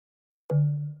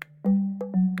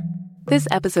This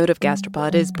episode of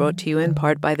Gastropod is brought to you in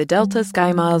part by the Delta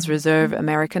SkyMiles Reserve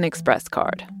American Express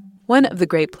card. One of the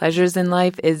great pleasures in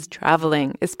life is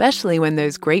traveling, especially when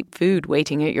there's great food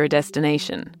waiting at your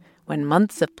destination. When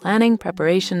months of planning,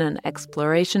 preparation, and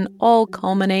exploration all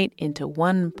culminate into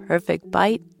one perfect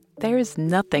bite, there's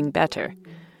nothing better.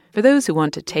 For those who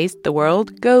want to taste the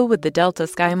world, go with the Delta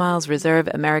SkyMiles Reserve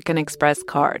American Express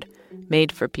card,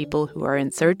 made for people who are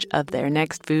in search of their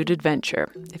next food adventure.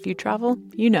 If you travel,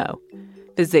 you know.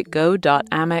 Visit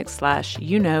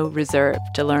go.amex/reserve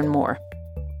to learn more.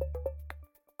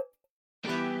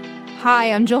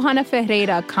 Hi, I'm Johanna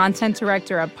Ferreira, content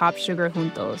director of Pop Sugar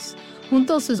Juntos.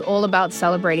 Juntos is all about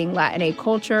celebrating Latinx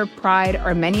culture, pride,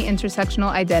 our many intersectional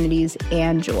identities,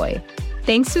 and joy.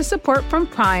 Thanks to support from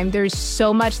Prime, there's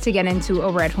so much to get into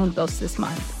over at Juntos this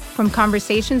month. From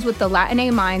conversations with the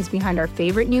Latinx minds behind our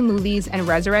favorite new movies and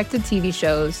resurrected TV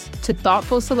shows, to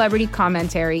thoughtful celebrity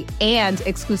commentary and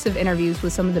exclusive interviews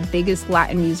with some of the biggest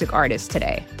Latin music artists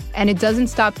today. And it doesn't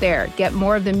stop there. Get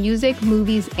more of the music,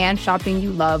 movies, and shopping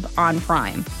you love on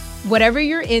Prime. Whatever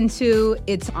you're into,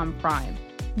 it's on Prime.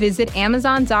 Visit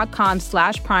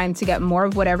Amazon.com/Prime to get more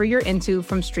of whatever you're into,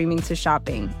 from streaming to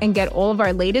shopping. And get all of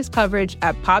our latest coverage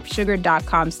at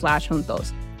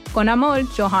popsugar.com/juntos. Con amor,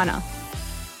 Johanna.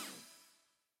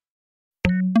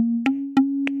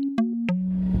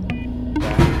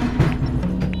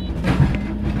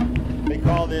 They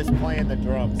call this playing the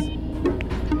drums.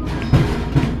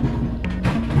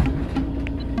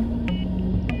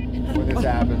 When this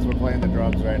happens, we're playing the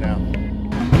drums right now.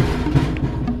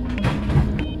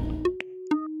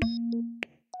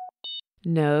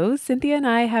 No, Cynthia and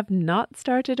I have not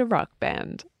started a rock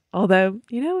band. Although,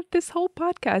 if this whole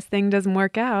podcast thing doesn't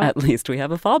work out... At least we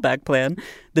have a fallback plan.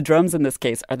 The drums in this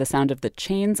case are the sound of the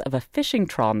chains of a fishing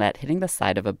trawl net hitting the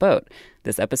side of a boat.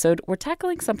 This episode, we're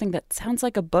tackling something that sounds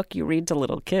like a book you read to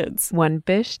little kids. One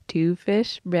fish, two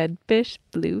fish, red fish,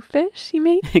 blue fish, you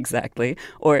mean? Exactly.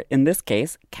 Or, in this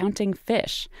case, counting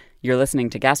fish. You're listening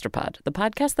to Gastropod, the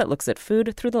podcast that looks at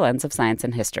food through the lens of science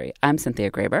and history. I'm Cynthia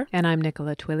Graber. And I'm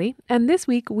Nicola Twilley. And this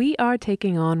week we are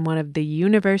taking on one of the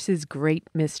universe's great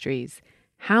mysteries.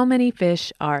 How many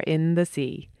fish are in the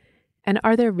sea? And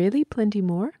are there really plenty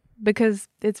more? Because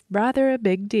it's rather a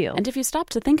big deal. And if you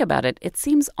stop to think about it, it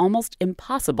seems almost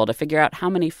impossible to figure out how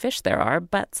many fish there are,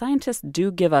 but scientists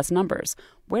do give us numbers.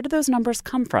 Where do those numbers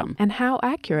come from? And how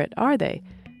accurate are they?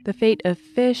 The fate of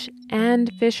fish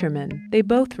and fishermen, they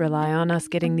both rely on us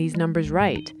getting these numbers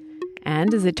right.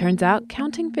 And as it turns out,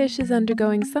 counting fish is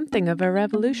undergoing something of a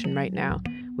revolution right now,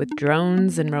 with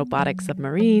drones and robotic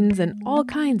submarines and all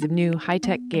kinds of new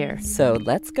high-tech gear. So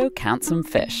let's go count some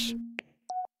fish.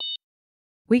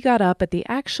 We got up at the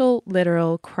actual,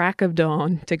 literal crack of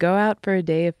dawn to go out for a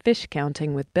day of fish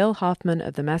counting with Bill Hoffman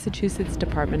of the Massachusetts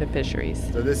Department of Fisheries.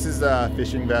 So this is a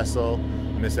fishing vessel,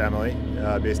 Miss Emily,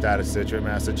 based out of Situate,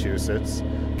 Massachusetts.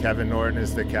 Kevin Norton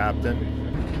is the captain.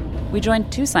 We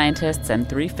joined 2 scientists and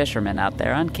 3 fishermen out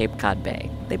there on Cape Cod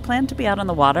Bay. They plan to be out on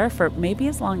the water for maybe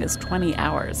as long as 20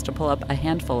 hours to pull up a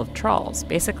handful of trawls.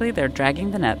 Basically, they're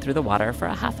dragging the net through the water for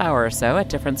a half hour or so at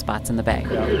different spots in the bay.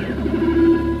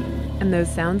 And those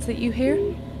sounds that you hear?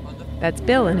 That's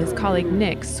Bill and his colleague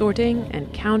Nick sorting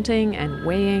and counting and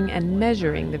weighing and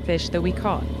measuring the fish that we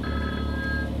caught.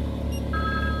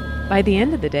 By the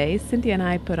end of the day, Cynthia and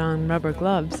I put on rubber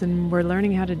gloves and we're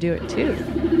learning how to do it too.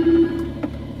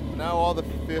 Now all the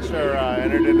fish are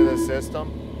entered into the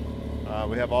system.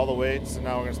 We have all the weights, and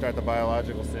now we're going to start the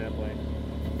biological sampling.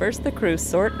 First, the crew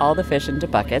sort all the fish into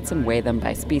buckets and weigh them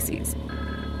by species.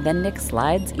 Then Nick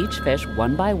slides each fish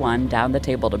one by one down the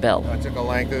table to Bill. I took a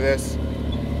length of this.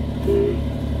 You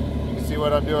see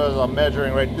what I'm doing is I'm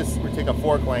measuring right this. We take a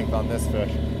fork length on this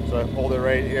fish. So I hold it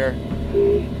right here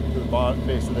to the bottom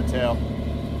face of the tail.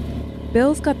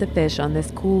 Bill's got the fish on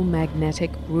this cool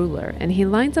magnetic ruler, and he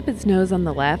lines up its nose on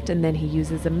the left, and then he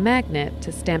uses a magnet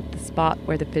to stamp the spot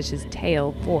where the fish's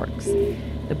tail forks.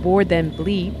 The board then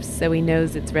bleeps, so he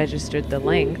knows it's registered the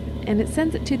length, and it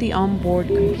sends it to the onboard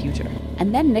computer.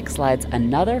 And then Nick slides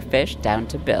another fish down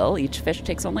to Bill. Each fish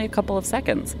takes only a couple of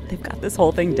seconds. They've got this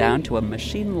whole thing down to a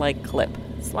machine-like clip.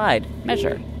 Slide,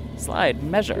 measure, slide,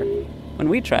 measure. When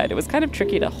we tried, it was kind of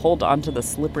tricky to hold onto the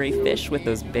slippery fish with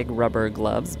those big rubber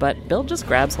gloves, but Bill just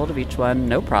grabs hold of each one,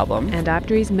 no problem. And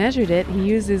after he's measured it, he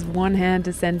uses one hand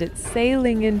to send it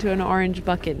sailing into an orange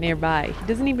bucket nearby. He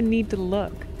doesn't even need to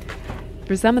look.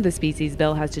 For some of the species,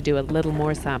 Bill has to do a little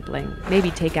more sampling.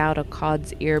 Maybe take out a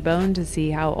cod's ear bone to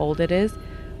see how old it is.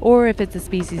 Or if it's a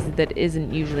species that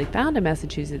isn't usually found in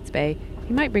Massachusetts Bay,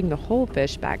 he might bring the whole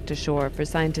fish back to shore for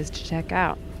scientists to check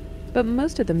out. But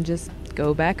most of them just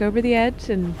go back over the edge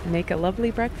and make a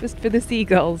lovely breakfast for the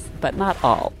seagulls. But not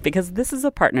all, because this is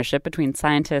a partnership between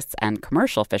scientists and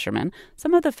commercial fishermen.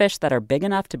 Some of the fish that are big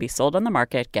enough to be sold on the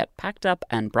market get packed up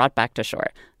and brought back to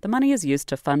shore. The money is used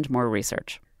to fund more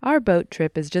research. Our boat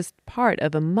trip is just part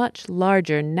of a much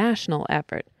larger national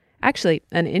effort, actually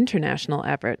an international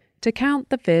effort, to count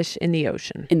the fish in the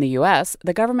ocean. In the U.S.,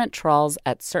 the government trawls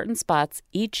at certain spots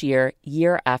each year,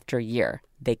 year after year.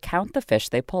 They count the fish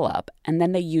they pull up, and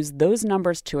then they use those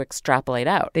numbers to extrapolate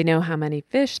out. They know how many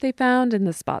fish they found in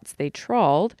the spots they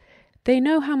trawled. They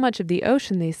know how much of the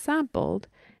ocean they sampled,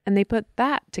 and they put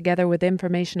that together with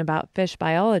information about fish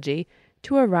biology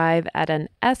to arrive at an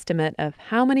estimate of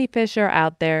how many fish are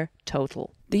out there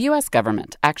total. The U.S.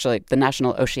 government, actually the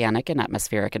National Oceanic and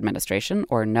Atmospheric Administration,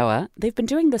 or NOAA, they've been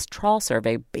doing this trawl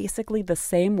survey basically the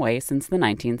same way since the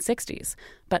 1960s.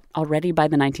 But already by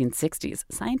the 1960s,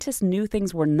 scientists knew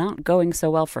things were not going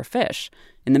so well for fish.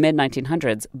 In the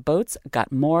mid-1900s, boats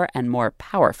got more and more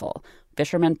powerful.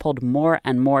 Fishermen pulled more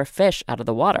and more fish out of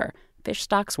the water. Fish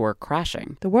stocks were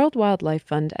crashing. The World Wildlife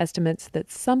Fund estimates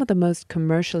that some of the most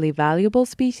commercially valuable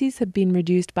species have been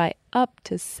reduced by up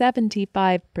to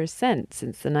 75%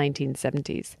 since the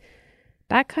 1970s.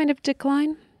 That kind of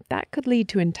decline, that could lead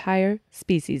to entire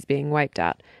species being wiped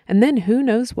out, and then who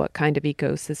knows what kind of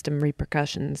ecosystem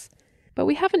repercussions. But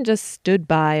we haven't just stood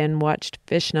by and watched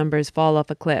fish numbers fall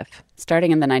off a cliff.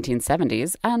 Starting in the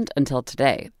 1970s and until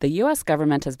today, the U.S.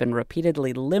 government has been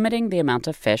repeatedly limiting the amount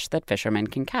of fish that fishermen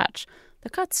can catch. The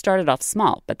cuts started off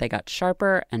small, but they got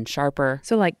sharper and sharper.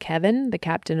 So like Kevin, the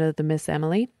captain of the Miss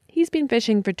Emily, he's been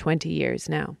fishing for 20 years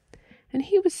now. And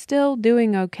he was still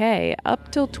doing okay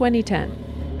up till 2010.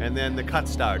 And then the cut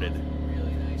started.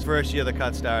 This first year the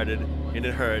cut started, and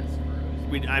it hurt.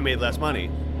 I made less money.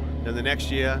 Then the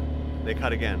next year, they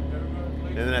cut again.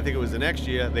 And then I think it was the next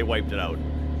year, they wiped it out.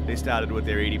 They started with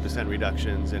their 80%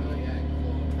 reductions. And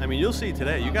I mean, you'll see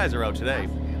today, you guys are out today,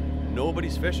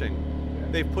 nobody's fishing.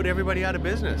 They've put everybody out of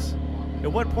business.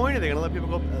 At what point are they going to let people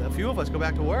go, a few of us go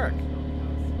back to work?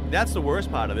 That's the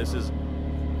worst part of this is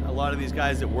a lot of these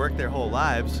guys that work their whole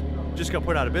lives just got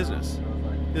put out of business.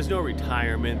 There's no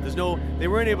retirement. They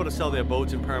weren't able to sell their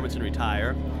boats and permits and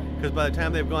retire because by the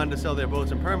time they've gone to sell their boats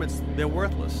and permits, they're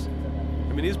worthless.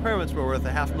 I mean, these permits were worth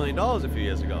 $500,000 a few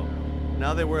years ago.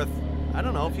 Now they're worth, I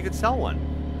don't know, if you could sell one.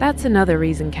 That's another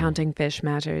reason counting fish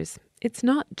matters. It's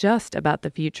not just about the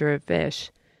future of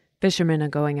fish. Fishermen are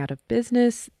going out of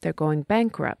business, they're going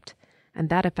bankrupt, and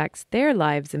that affects their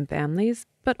lives and families,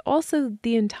 but also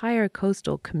the entire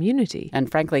coastal community. And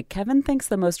frankly, Kevin thinks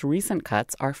the most recent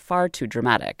cuts are far too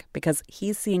dramatic because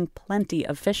he's seeing plenty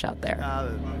of fish out there.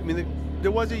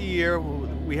 There was a year,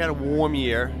 we had a warm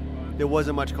year. There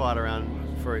wasn't much caught around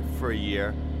for a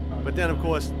year. But then, of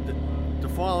course, the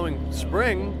following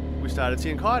spring, we started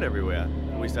seeing cod everywhere.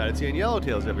 We started seeing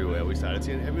yellowtails everywhere. We started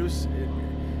seeing,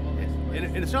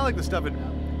 and it's not like the stuff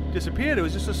had disappeared. It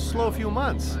was just a slow few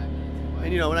months.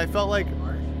 And, and I felt like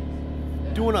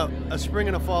doing a spring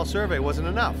and a fall survey wasn't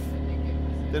enough.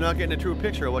 They're not getting a true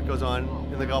picture of what goes on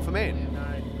in the Gulf of Maine.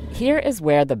 Here is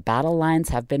where the battle lines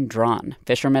have been drawn.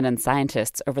 Fishermen and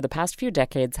scientists over the past few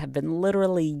decades have been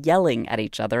literally yelling at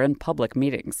each other in public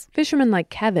meetings. Fishermen like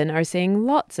Kevin are seeing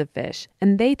lots of fish,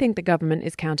 and they think the government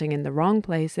is counting in the wrong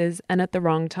places and at the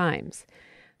wrong times.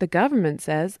 The government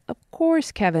says, of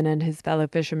course Kevin and his fellow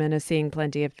fishermen are seeing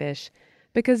plenty of fish,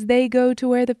 because they go to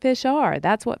where the fish are.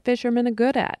 That's what fishermen are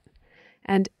good at.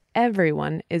 And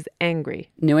everyone is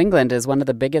angry. New England is one of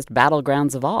the biggest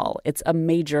battlegrounds of all. It's a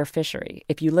major fishery.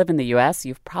 If you live in the U.S.,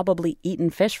 you've probably eaten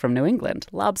fish from New England.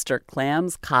 Lobster,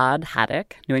 clams, cod,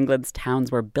 haddock. New England's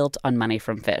towns were built on money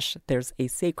from fish. There's a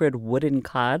sacred wooden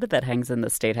cod that hangs in the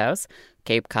State House.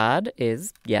 Cape Cod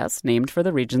is, yes, named for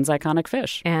the region's iconic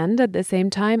fish. And at the same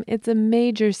time, it's a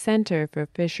major center for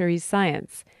fisheries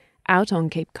science. Out on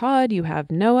Cape Cod, you have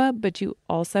NOAA, but you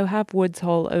also have Woods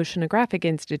Hole Oceanographic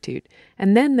Institute.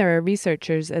 And then there are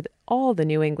researchers at all the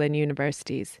New England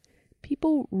universities.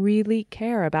 People really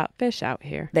care about fish out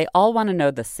here. They all want to know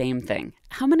the same thing.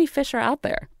 How many fish are out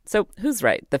there? So who's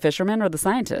right, the fishermen or the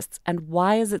scientists? And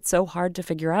why is it so hard to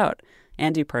figure out?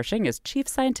 Andy Pershing is Chief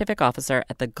Scientific Officer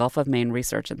at the Gulf of Maine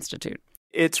Research Institute.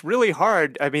 It's really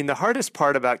hard. I mean, the hardest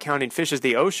part about counting fish is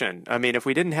the ocean. I mean, if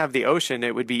we didn't have the ocean,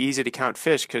 it would be easy to count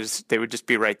fish because they would just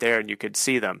be right there and you could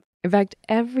see them. In fact,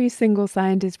 every single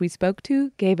scientist we spoke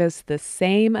to gave us the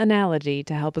same analogy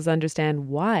to help us understand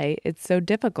why it's so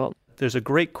difficult. There's a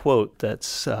great quote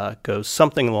that goes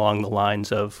something along the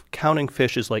lines of, counting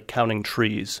fish is like counting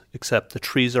trees, except the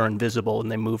trees are invisible and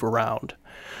they move around.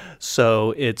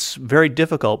 So it's very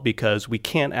difficult because we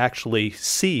can't actually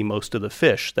see most of the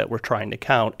fish that we're trying to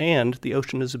count, and the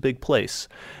ocean is a big place.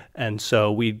 And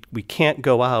so we can't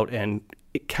go out and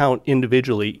count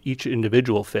individually each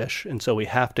individual fish, and so we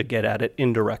have to get at it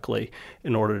indirectly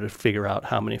in order to figure out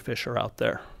how many fish are out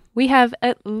there. We have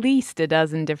at least a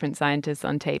dozen different scientists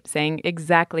on tape saying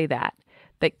exactly that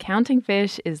counting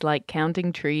fish is like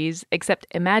counting trees, except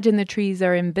imagine the trees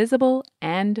are invisible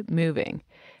and moving.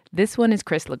 This one is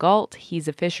Chris Legault. He's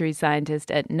a fisheries scientist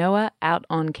at NOAA out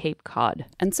on Cape Cod.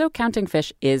 And so counting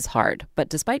fish is hard. But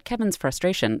despite Kevin's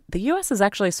frustration, the U.S. is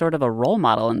actually sort of a role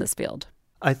model in this field.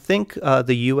 I think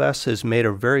the U.S. has made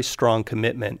a very strong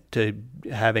commitment to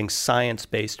having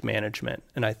science-based management,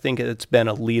 and I think it's been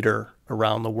a leader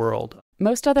around the world.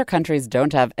 Most other countries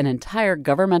don't have an entire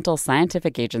governmental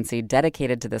scientific agency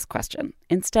dedicated to this question.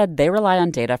 Instead, they rely on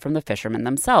data from the fishermen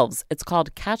themselves. It's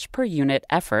called catch per unit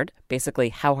effort. Basically,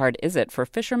 how hard is it for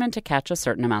fishermen to catch a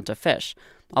certain amount of fish?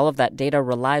 All of that data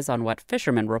relies on what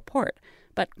fishermen report.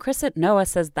 But Chris at NOAA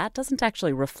says that doesn't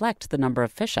actually reflect the number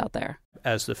of fish out there.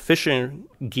 As the fishing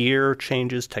gear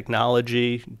changes,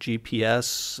 technology,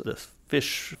 GPS, the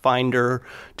fish finder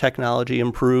technology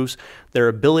improves, their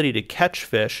ability to catch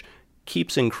fish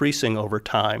keeps increasing over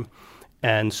time.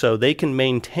 And so they can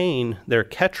maintain their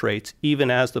catch rates even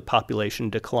as the population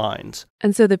declines.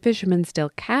 And so the fishermen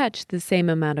still catch the same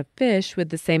amount of fish with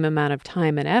the same amount of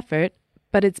time and effort,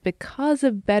 but it's because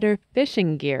of better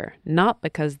fishing gear, not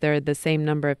because there are the same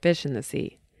number of fish in the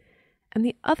sea. And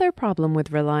the other problem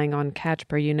with relying on catch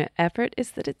per unit effort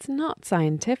is that it's not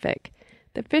scientific.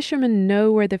 The fishermen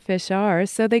know where the fish are,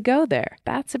 so they go there.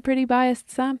 That's a pretty biased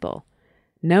sample.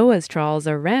 NOAA's trawls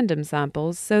are random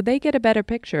samples, so they get a better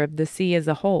picture of the sea as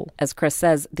a whole. As Chris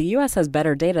says, the U.S. has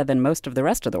better data than most of the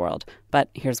rest of the world. But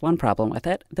here's one problem with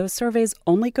it. Those surveys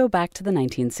only go back to the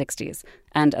 1960s.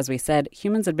 And as we said,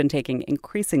 humans had been taking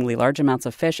increasingly large amounts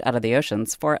of fish out of the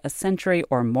oceans for a century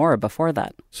or more before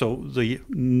that. So the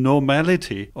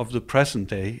normality of the present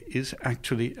day is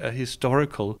actually a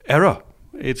historical error.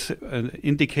 It's an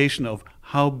indication of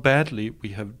how badly we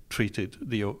have treated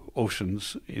the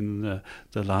oceans in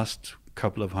the last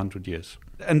couple of hundred years.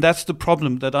 And that's the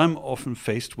problem that I'm often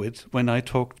faced with when I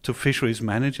talk to fisheries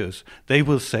managers. They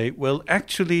will say, well,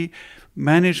 actually,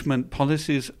 management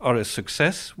policies are a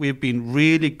success. We've been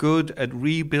really good at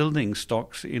rebuilding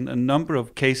stocks in a number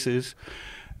of cases.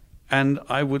 And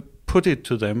I would put it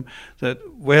to them that,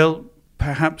 well,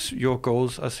 perhaps your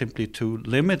goals are simply too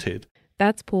limited.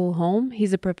 That's Paul Holm.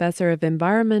 He's a professor of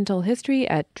environmental history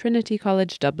at Trinity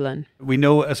College Dublin. We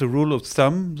know as a rule of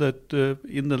thumb that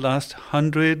in the last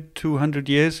 100, 200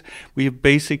 years, we have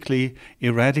basically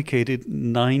eradicated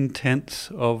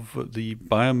 9/10 of the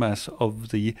biomass of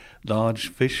the large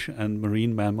fish and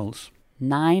marine mammals.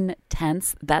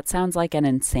 9/10? That sounds like an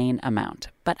insane amount.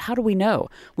 But how do we know?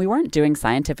 We weren't doing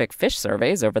scientific fish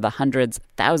surveys over the hundreds,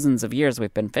 thousands of years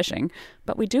we've been fishing,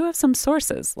 but we do have some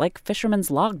sources, like fishermen's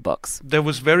logbooks. There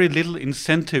was very little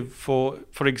incentive for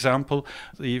example,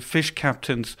 the fish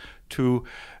captains to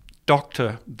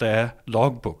doctor their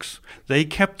logbooks. They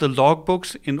kept the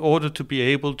logbooks in order to be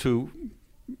able to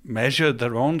measure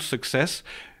their own success,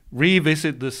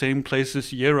 revisit the same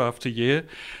places year after year,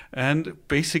 and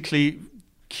basically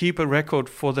keep a record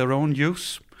for their own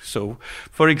use. So,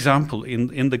 for example,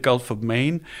 in the Gulf of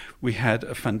Maine, we had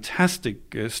a fantastic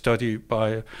study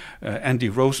by Andy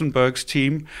Rosenberg's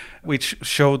team, which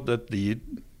showed that the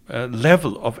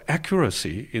level of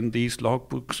accuracy in these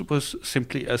logbooks was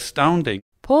simply astounding.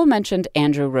 Paul mentioned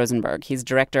Andrew Rosenberg. He's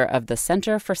director of the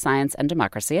Center for Science and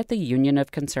Democracy at the Union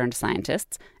of Concerned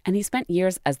Scientists, and he spent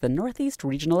years as the Northeast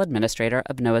Regional Administrator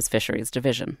of NOAA's Fisheries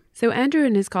Division. So Andrew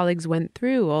and his colleagues went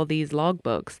through all these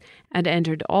logbooks and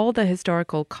entered all the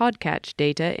historical cod catch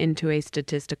data into a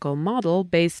statistical model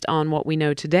based on what we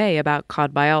know today about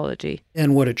cod biology.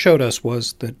 And what it showed us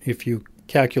was that if you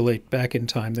calculate back in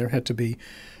time, there had to be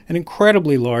an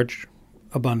incredibly large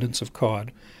abundance of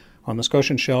cod on the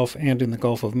Scotian Shelf and in the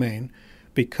Gulf of Maine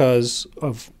because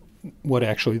of what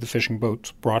actually the fishing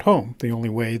boats brought home. The only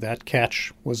way that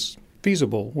catch was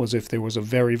feasible was if there was a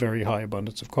very, very high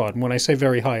abundance of cod. And when I say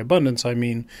very high abundance, I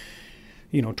mean,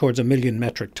 towards 1 million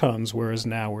metric tons, whereas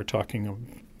now we're talking of,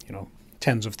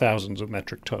 tens of thousands of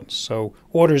metric tons. So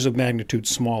orders of magnitude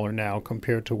smaller now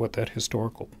compared to what that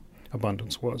historical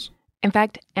abundance was. In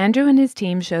fact, Andrew and his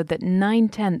team showed that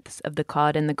 9/10 of the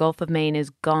cod in the Gulf of Maine is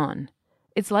gone.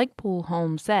 It's like Paul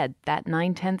Holmes said, that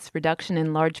 9/10 reduction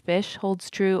in large fish holds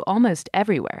true almost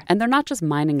everywhere. And they're not just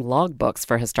mining logbooks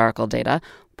for historical data.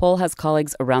 Paul has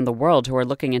colleagues around the world who are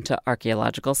looking into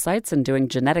archaeological sites and doing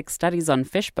genetic studies on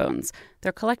fish bones.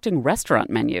 They're collecting restaurant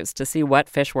menus to see what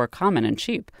fish were common and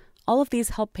cheap. All of these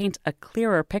help paint a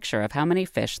clearer picture of how many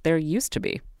fish there used to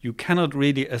be. You cannot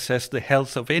really assess the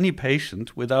health of any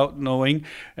patient without knowing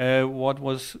what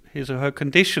was his or her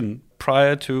condition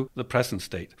prior to the present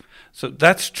state. So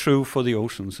that's true for the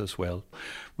oceans as well.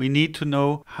 We need to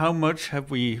know how much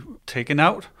have we taken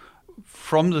out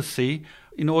from the sea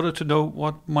in order to know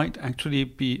what might actually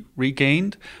be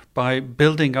regained by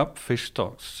building up fish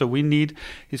stocks. So we need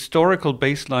historical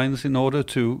baselines in order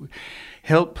to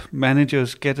help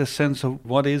managers get a sense of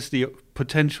what is the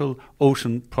potential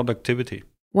ocean productivity.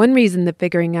 One reason that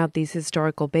figuring out these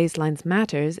historical baselines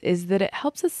matters is that it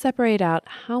helps us separate out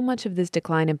how much of this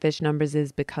decline in fish numbers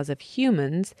is because of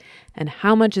humans and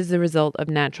how much is the result of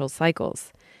natural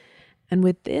cycles. And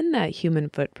within that human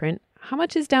footprint, how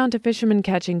much is down to fishermen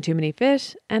catching too many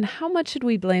fish, and how much should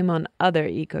we blame on other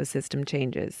ecosystem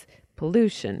changes?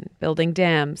 Pollution, building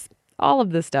dams, all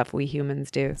of the stuff we humans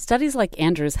do. Studies like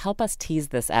Andrew's help us tease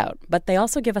this out, but they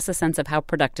also give us a sense of how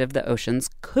productive the oceans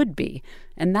could be,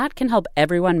 and that can help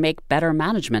everyone make better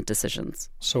management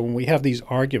decisions. So when we have these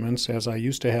arguments, as I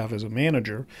used to have as a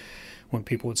manager, when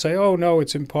people would say, oh, no,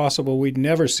 it's impossible, we'd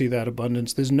never see that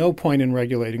abundance, there's no point in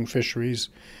regulating fisheries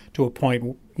to a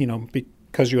point,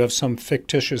 because you have some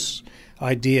fictitious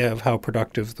idea of how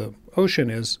productive the ocean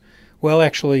is. Well,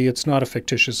 actually, it's not a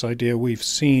fictitious idea. We've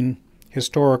seen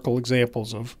historical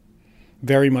examples of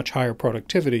very much higher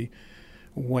productivity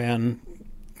when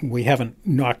we haven't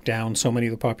knocked down so many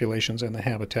of the populations and the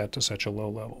habitat to such a low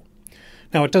level.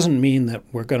 Now, it doesn't mean that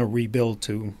we're going to rebuild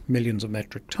to millions of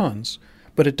metric tons,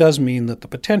 but it does mean that the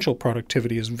potential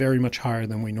productivity is very much higher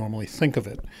than we normally think of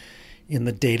it in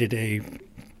the day-to-day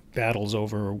battles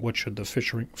over what should the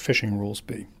fishing rules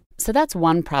be. So that's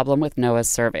one problem with NOAA's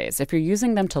surveys. If you're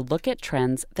using them to look at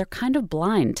trends, they're kind of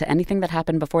blind to anything that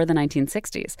happened before the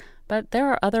 1960s. But there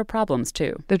are other problems,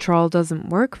 too. The trawl doesn't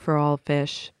work for all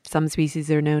fish. Some species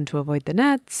are known to avoid the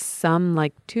nets, some,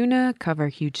 like tuna, cover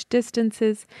huge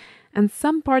distances, and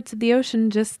some parts of the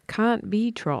ocean just can't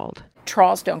be trawled.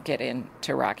 Trawls don't get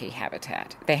into rocky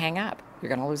habitat. They hang up. You're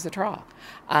going to lose the trawl.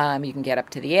 You can get up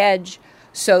to the edge.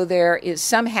 So there is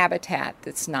some habitat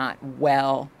that's not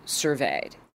well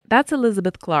surveyed. That's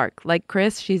Elizabeth Clark. Like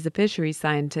Chris, she's a fisheries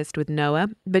scientist with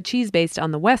NOAA, but she's based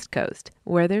on the West Coast,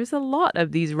 where there's a lot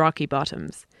of these rocky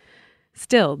bottoms.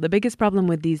 Still, the biggest problem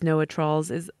with these NOAA trawls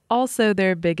is also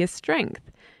their biggest strength.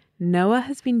 NOAA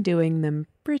has been doing them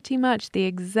pretty much the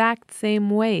exact same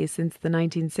way since the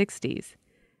 1960s.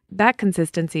 That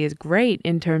consistency is great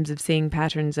in terms of seeing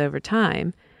patterns over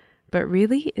time, but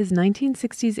really, is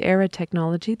 1960s era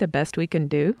technology the best we can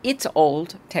do? It's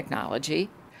old technology,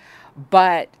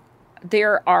 but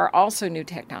there are also new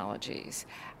technologies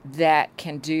that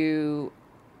can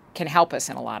help us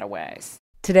in a lot of ways.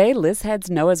 Today, Liz heads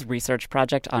NOAA's research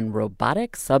project on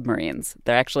robotic submarines.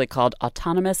 They're actually called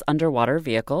Autonomous Underwater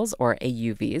Vehicles, or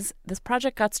AUVs. This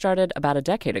project got started about a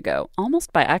decade ago,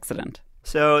 almost by accident.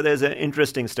 So there's an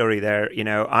interesting story there.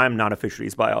 I'm not a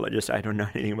fisheries biologist. I don't know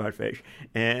anything about fish.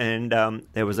 And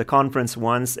there was a conference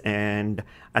once, and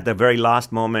at the very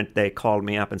last moment, they called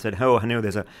me up and said, oh, Hanu,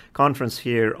 there's a conference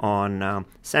here on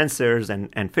sensors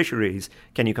and fisheries.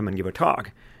 Can you come and give a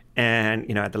talk? And,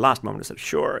 at the last moment, I said,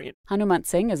 sure. Hanuman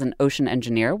Singh is an ocean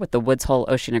engineer with the Woods Hole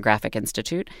Oceanographic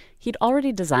Institute. He'd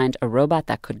already designed a robot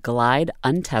that could glide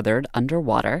untethered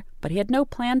underwater, but he had no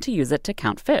plan to use it to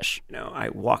count fish. I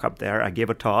walk up there, I gave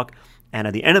a talk, and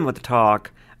at the end of the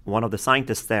talk, one of the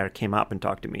scientists there came up and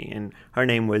talked to me, and her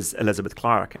name was Elizabeth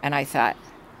Clark. And I thought,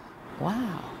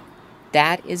 wow,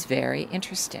 that is very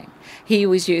interesting. He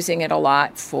was using it a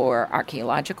lot for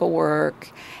archaeological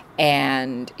work,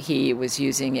 and he was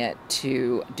using it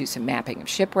to do some mapping of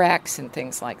shipwrecks and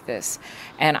things like this.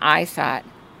 And I thought,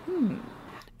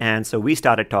 And so we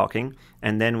started talking,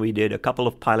 and then we did a couple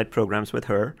of pilot programs with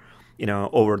her,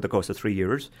 over the course of 3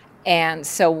 years. And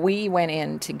so we went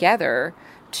in together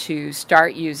to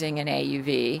start using an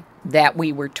AUV that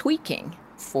we were tweaking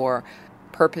for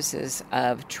purposes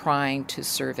of trying to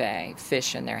survey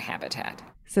fish in their habitat.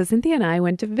 So Cynthia and I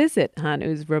went to visit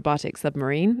Hanu's robotic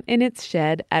submarine in its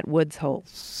shed at Woods Hole.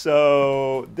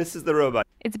 So this is the robot.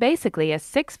 It's basically a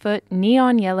 6-foot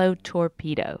neon yellow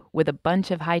torpedo with a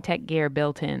bunch of high-tech gear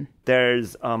built in.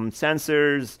 There's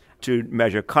sensors to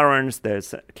measure currents,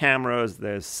 there's cameras,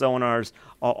 there's sonars,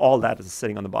 all that is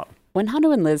sitting on the bottom. When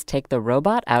Hanu and Liz take the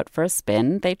robot out for a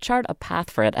spin, they chart a path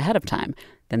for it ahead of time.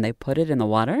 Then they put it in the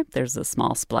water. There's a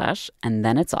small splash, and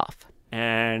then it's off.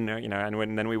 And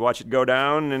then we watch it go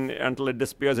down until it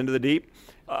disappears into the deep.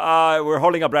 We're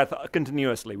holding our breath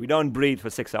continuously. We don't breathe for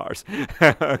 6 hours.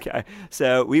 Okay,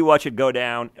 so we watch it go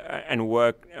down and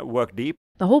work deep.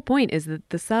 The whole point is that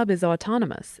the sub is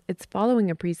autonomous. It's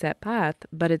following a preset path,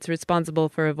 but it's responsible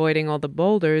for avoiding all the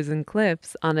boulders and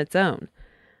cliffs on its own.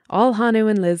 All Hanu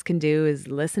and Liz can do is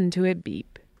listen to it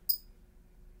beep.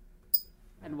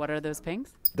 And what are those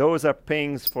pings? Those are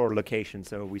pings for location.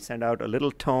 So we send out a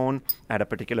little tone at a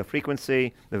particular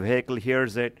frequency. The vehicle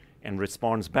hears it and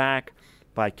responds back.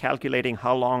 By calculating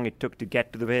how long it took to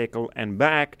get to the vehicle and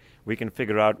back, we can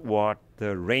figure out what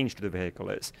the range to the vehicle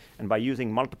is. And by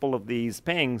using multiple of these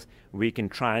pings, we can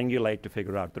triangulate to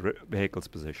figure out the vehicle's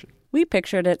position. We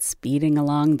pictured it speeding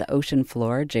along the ocean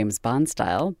floor, James Bond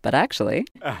style, but actually...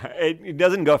 It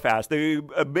doesn't go fast.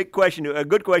 A good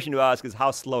question to ask is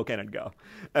how slow can it go?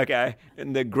 Okay,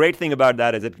 and the great thing about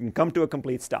that is it can come to a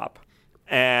complete stop.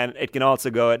 And it can also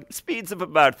go at speeds of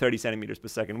about 30 centimeters per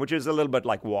second, which is a little bit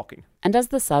like walking. And as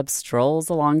the sub strolls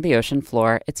along the ocean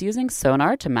floor, it's using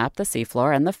sonar to map the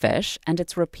seafloor and the fish, and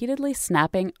it's repeatedly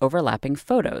snapping overlapping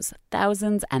photos,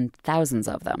 thousands and thousands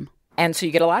of them. And so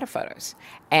you get a lot of photos,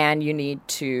 and you need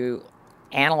to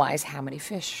analyze how many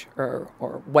fish or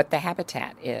what the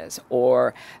habitat is,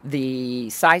 or the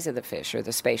size of the fish, or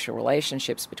the spatial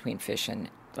relationships between fish and,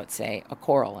 let's say, a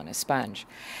coral and a sponge.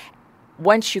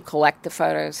 Once you collect the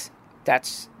photos,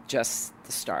 that's just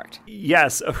the start.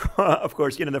 Yes, of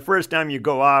course. The first time you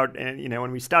go out and,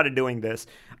 when we started doing this,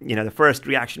 the first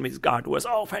reaction we got was,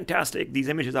 oh, fantastic. These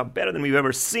images are better than we've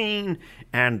ever seen.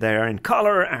 And they're in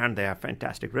color and they have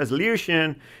fantastic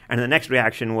resolution. And the next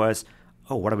reaction was,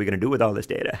 oh, what are we going to do with all this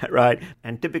data, right?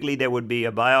 And typically there would be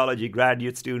a biology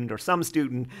graduate student or some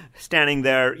student standing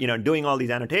there, doing all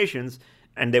these annotations.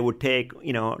 And they would take,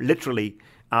 literally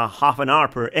half an hour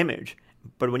per image.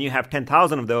 But when you have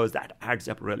 10,000 of those, that adds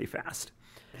up really fast.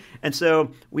 And so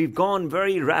we've gone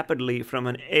very rapidly from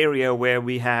an area where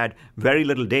we had very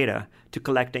little data to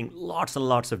collecting lots and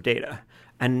lots of data.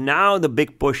 And now the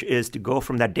big push is to go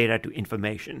from that data to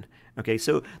information. Okay,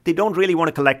 so they don't really want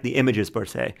to collect the images per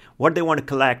se. What they want to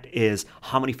collect is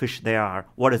how many fish there are,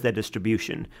 what is their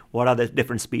distribution, what are the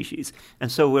different species.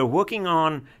 And so we're working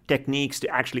on techniques to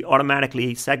actually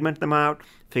automatically segment them out,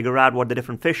 figure out what the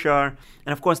different fish are.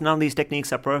 And of course, none of these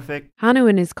techniques are perfect. Hanu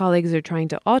and his colleagues are trying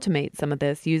to automate some of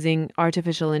this using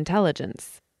artificial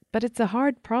intelligence. But it's a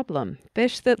hard problem.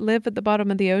 Fish that live at the bottom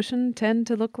of the ocean tend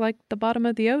to look like the bottom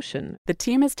of the ocean. The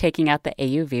team is taking out the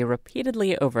AUV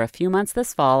repeatedly over a few months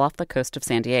this fall off the coast of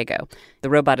San Diego. The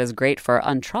robot is great for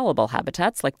untrawlable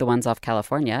habitats like the ones off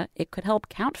California. It could help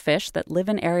count fish that live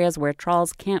in areas where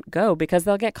trawls can't go because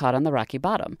they'll get caught on the rocky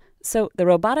bottom. So the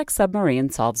robotic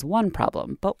submarine solves one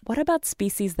problem, but what about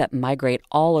species that migrate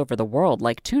all over the world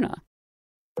like tuna?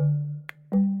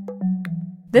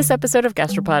 This episode of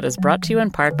Gastropod is brought to you in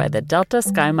part by the Delta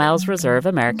SkyMiles Reserve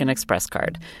American Express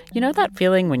card. You know that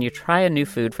feeling when you try a new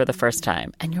food for the first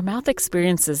time and your mouth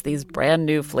experiences these brand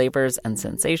new flavors and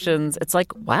sensations? It's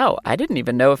like, wow, I didn't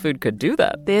even know a food could do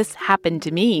that. This happened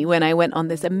to me when I went on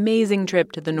this amazing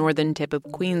trip to the northern tip of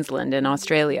Queensland in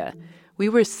Australia. We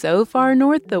were so far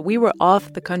north that we were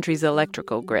off the country's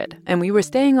electrical grid, and we were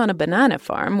staying on a banana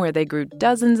farm where they grew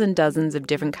dozens and dozens of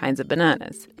different kinds of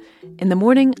bananas. In the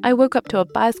morning, I woke up to a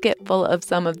basket full of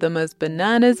some of the most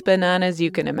bananas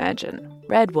you can imagine.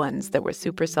 Red ones that were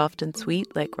super soft and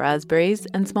sweet like raspberries,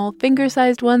 and small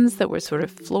finger-sized ones that were sort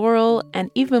of floral, and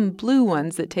even blue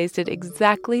ones that tasted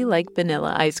exactly like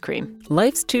vanilla ice cream.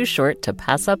 Life's too short to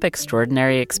pass up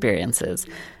extraordinary experiences.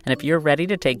 And if you're ready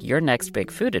to take your next big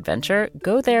food adventure,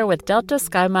 go there with Delta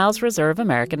SkyMiles Reserve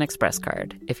American Express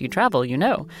card. If you travel, you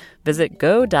know. Visit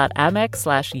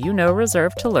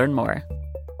go.amex/reserve to learn more.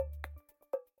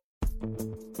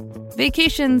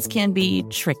 Vacations can be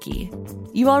tricky.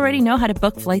 You already know how to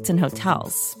book flights and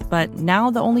hotels, but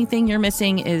now the only thing you're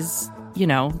missing is,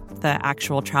 the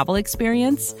actual travel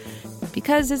experience.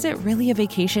 Because is it really a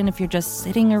vacation if you're just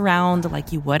sitting around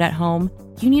like you would at home?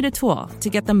 You need a tool to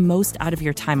get the most out of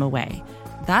your time away.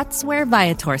 That's where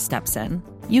Viator steps in.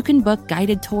 You can book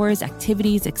guided tours,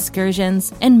 activities,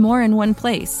 excursions, and more in one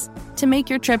place to make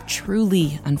your trip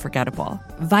truly unforgettable.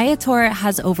 Viator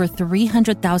has over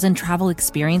 300,000 travel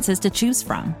experiences to choose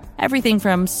from. Everything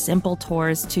from simple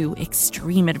tours to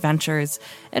extreme adventures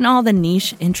and all the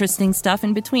niche, interesting stuff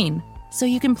in between. So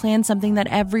you can plan something that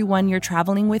everyone you're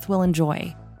traveling with will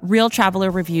enjoy. Real traveler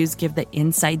reviews give the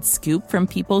inside scoop from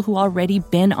people who already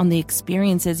been on the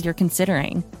experiences you're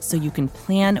considering, so you can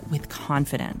plan with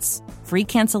confidence. Free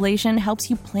cancellation helps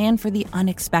you plan for the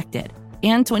unexpected.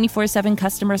 And 24/7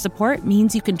 customer support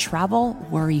means you can travel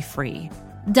worry-free.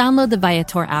 Download the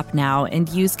Viator app now and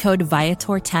use code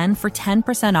Viator10 for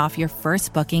 10% off your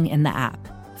first booking in the app.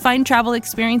 Find travel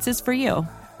experiences for you.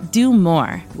 Do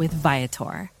more with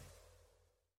Viator.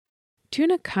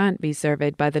 Tuna can't be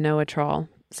surveyed by the NOAA trawl,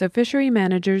 so fishery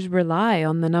managers rely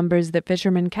on the numbers that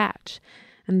fishermen catch.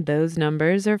 And those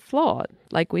numbers are flawed,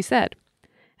 like we said.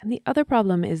 And the other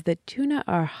problem is that tuna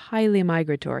are highly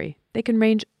migratory. They can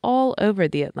range all over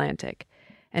the Atlantic.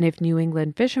 And if New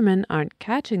England fishermen aren't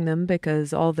catching them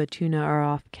because all the tuna are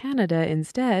off Canada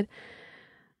instead,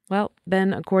 well,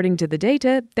 then according to the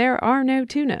data, there are no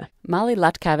tuna. Molly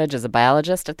Lutkovich is a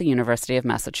biologist at the University of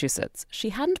Massachusetts.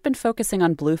 She hadn't been focusing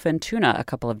on bluefin tuna a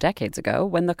couple of decades ago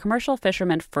when the commercial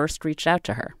fishermen first reached out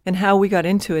to her. And how we got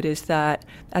into it is that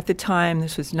at the time,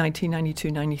 this was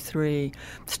 1992-93,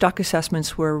 stock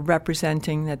assessments were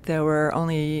representing that there were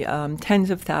only tens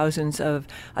of thousands of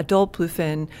adult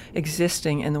bluefin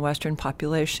existing in the Western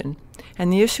population.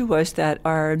 And the issue was that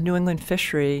our New England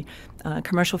fishery,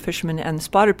 commercial fishermen and the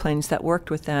spotted planes that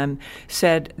worked with them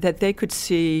said that they could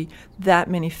see that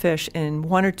many fish in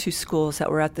one or two schools that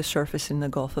were at the surface in the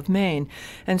Gulf of Maine.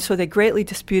 And so they greatly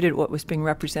disputed what was being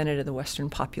represented of the Western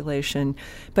population,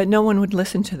 but no one would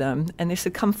listen to them. And they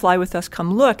said, come fly with us,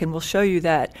 come look, and we'll show you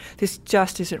that this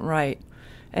just isn't right.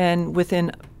 And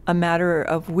within a matter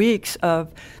of weeks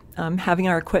of having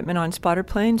our equipment on spotter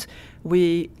planes,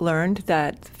 we learned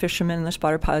that the fishermen and the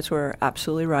spotter pilots were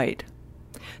absolutely right,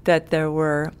 that there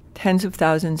were tens of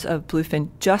thousands of bluefin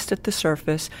just at the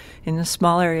surface in a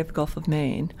small area of the Gulf of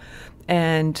Maine.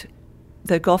 And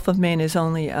the Gulf of Maine is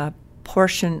only a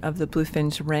portion of the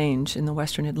bluefin's range in the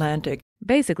Western Atlantic.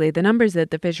 Basically, the numbers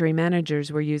that the fishery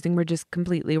managers were using were just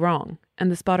completely wrong,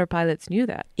 and the spotter pilots knew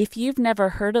that. If you've never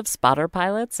heard of spotter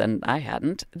pilots, and I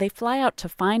hadn't, they fly out to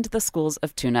find the schools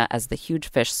of tuna as the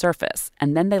huge fish surface,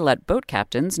 and then they let boat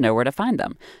captains know where to find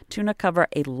them. Tuna cover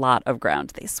a lot of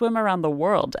ground. They swim around the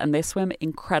world, and they swim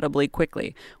incredibly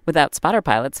quickly. Without spotter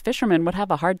pilots, fishermen would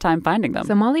have a hard time finding them.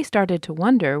 So Molly started to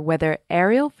wonder whether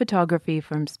aerial photography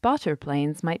from spotter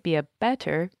planes might be a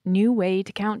better new way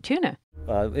to count tuna.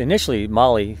 Initially,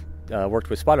 Molly worked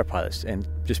with spotter pilots and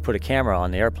just put a camera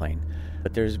on the airplane.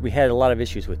 But we had a lot of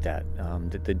issues with that.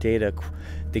 The data,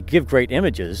 they give great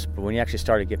images, but when you actually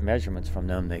start to get measurements from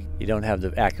them, you don't have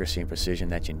the accuracy and precision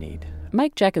that you need.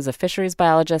 Mike Jeck is a fisheries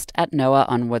biologist at NOAA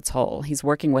on Woods Hole. He's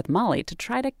working with Molly to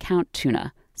try to count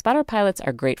tuna. Spotter pilots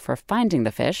are great for finding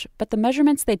the fish, but the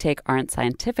measurements they take aren't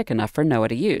scientific enough for NOAA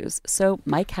to use. So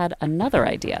Mike had another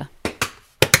idea.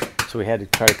 So we had to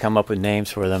try to come up with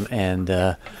names for them, and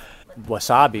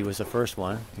wasabi was the first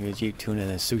one. You eat tuna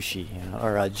and sushi,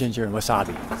 or ginger and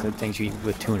wasabi. So things you eat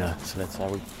with tuna. So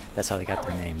that's how they got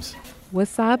their names.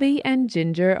 Wasabi and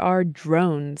ginger are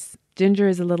drones. Ginger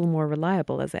is a little more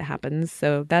reliable as it happens,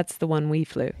 so that's the one we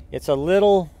flew. It's a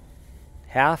little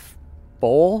half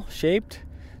bowl shaped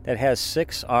that has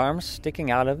 6 arms sticking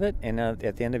out of it, and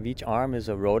at the end of each arm is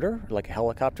a rotor, like a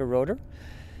helicopter rotor.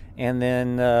 And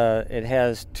then it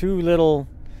has 2 little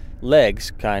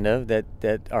legs, kind of, that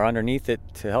are underneath it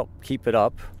to help keep it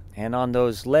up. And on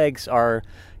those legs are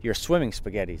your swimming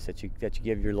spaghettis that you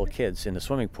give your little kids in the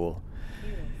swimming pool.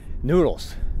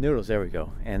 Noodles, there we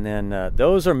go. And then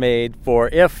those are made for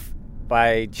if,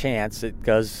 by chance, it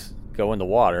does go in the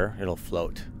water, it'll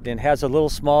float. Then it has a little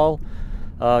small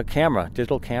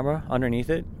digital camera underneath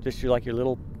it, just like your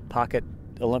little pocket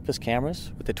Olympus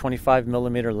cameras with a 25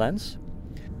 millimeter lens.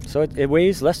 So it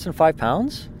weighs less than 5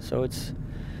 pounds, so it's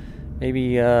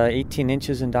maybe 18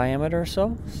 inches in diameter or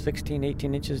so, 16,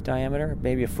 18 inches diameter,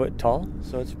 maybe a foot tall,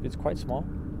 so it's quite small.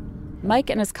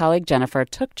 Mike and his colleague Jennifer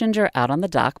took Ginger out on the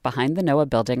dock behind the NOAA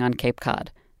building on Cape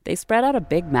Cod. They spread out a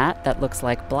big mat that looks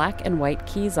like black and white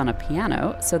keys on a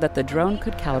piano so that the drone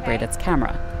could calibrate its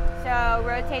camera. So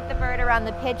rotate the bird around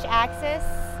the pitch axis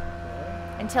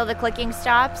until the clicking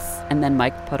stops. And then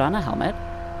Mike put on a helmet.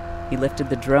 He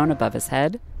lifted the drone above his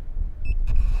head.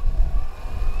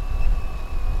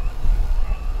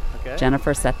 Okay.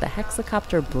 Jennifer set the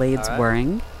hexacopter blades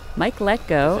whirring. Mike let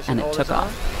go, and it took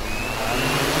off.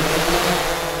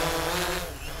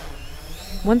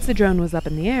 Once the drone was up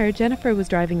in the air, Jennifer was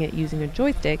driving it using a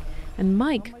joystick, and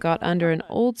Mike got under an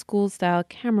old-school-style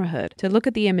camera hood to look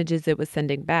at the images it was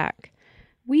sending back.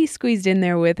 We squeezed in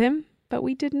there with him, but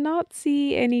we did not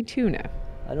see any tuna.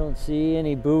 I don't see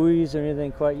any buoys or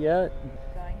anything quite yet.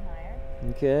 Going higher.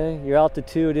 Okay, your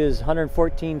altitude is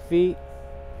 114 feet.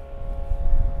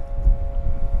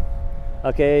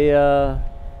 Okay,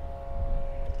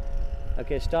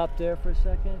 stop there for a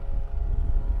second.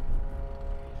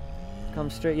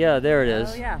 Come straight. Yeah, there it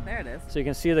is. Oh, yeah, there it is. So you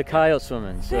can see the coyote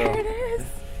swimming. So. There it is.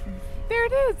 There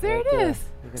it is. There it is.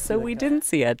 So we didn't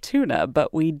see a tuna,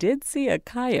 but we did see a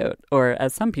coyote, or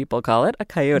as some people call it, a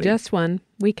coyote. Just one.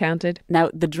 We counted. Now,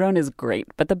 the drone is great,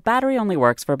 but the battery only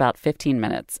works for about 15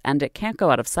 minutes, and it can't go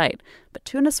out of sight. But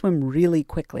tuna swim really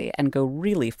quickly and go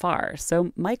really far,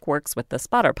 so Mike works with the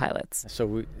spotter pilots. So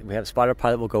we have a spotter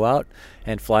pilot will go out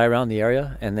and fly around the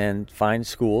area and then find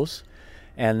schools.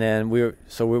 And then we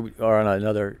are on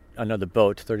another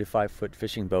boat, 35-foot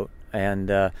fishing boat,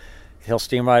 and he'll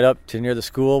steam right up to near the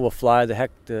school. We'll fly the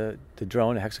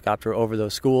drone, the hexacopter, over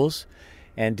those schools,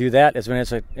 and do that as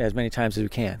many times as we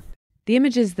can. The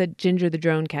images that Ginger the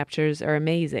drone captures are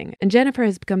amazing, and Jennifer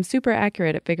has become super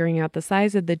accurate at figuring out the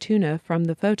size of the tuna from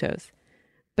the photos.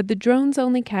 But the drones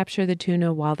only capture the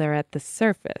tuna while they're at the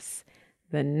surface.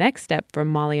 The next step for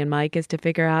Molly and Mike is to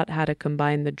figure out how to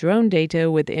combine the drone data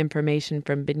with information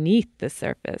from beneath the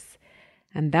surface.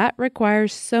 And that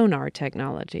requires sonar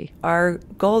technology. Our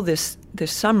goal this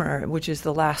summer, which is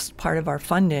the last part of our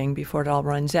funding before it all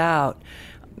runs out,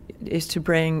 is to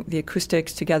bring the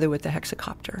acoustics together with the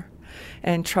hexacopter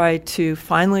and try to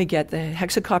finally get the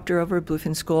hexacopter over at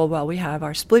Bluefin School while we have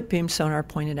our split beam sonar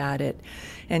pointed at it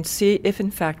and see if,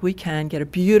 in fact, we can get a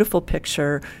beautiful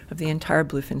picture of the entire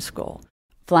Bluefin School.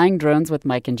 Flying drones with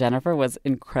Mike and Jennifer was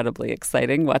incredibly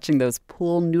exciting, watching those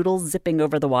pool noodles zipping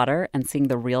over the water and seeing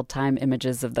the real-time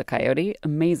images of the coyote.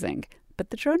 Amazing. But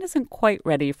the drone isn't quite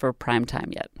ready for prime time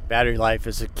yet. Battery life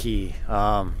is a key,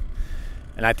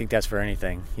 and I think that's for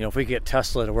anything. If we get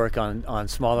Tesla to work on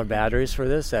smaller batteries for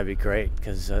this, that'd be great,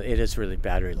 because it is really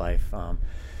battery life.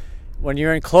 When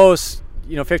you're in close,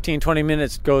 15, 20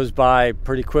 minutes goes by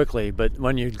pretty quickly, but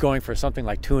when you're going for something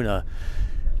like tuna,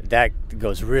 that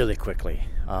goes really quickly.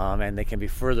 And they can be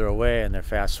further away and they're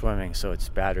fast swimming, so it's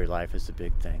battery life is the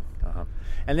big thing.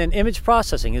 And then image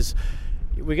processing is,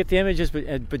 we get the images,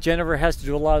 but Jennifer has to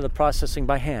do a lot of the processing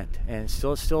by hand, and it's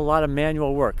still a lot of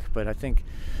manual work. But I think,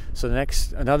 so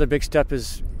another big step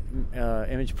is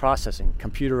image processing.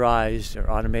 Computerized or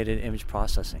automated image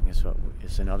processing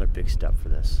is another big step for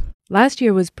this. Last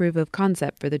year was proof of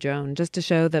concept for the drone, just to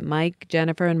show that Mike,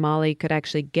 Jennifer, and Molly could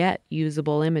actually get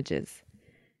usable images.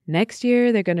 Next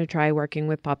year, they're going to try working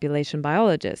with population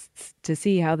biologists to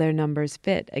see how their numbers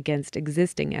fit against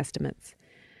existing estimates.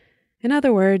 In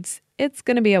other words, it's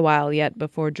going to be a while yet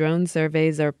before drone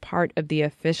surveys are part of the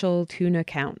official tuna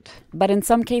count. But in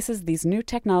some cases, these new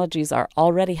technologies are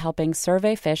already helping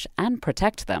survey fish and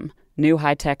protect them. New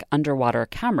high-tech underwater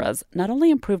cameras not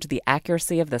only improved the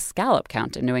accuracy of the scallop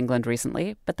count in New England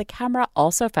recently, but the camera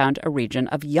also found a region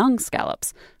of young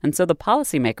scallops, and so the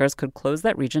policymakers could close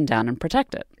that region down and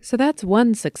protect it. So that's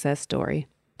one success story.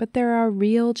 But there are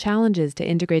real challenges to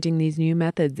integrating these new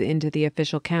methods into the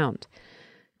official count.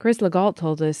 Chris Legault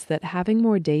told us that having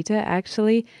more data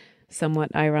actually,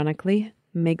 somewhat ironically,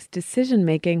 makes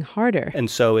decision-making harder.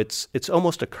 And so it's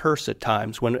almost a curse at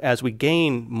times as we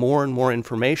gain more and more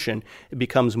information, it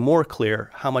becomes more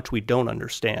clear how much we don't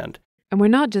understand. And we're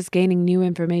not just gaining new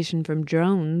information from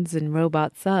drones and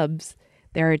robot subs.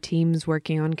 There are teams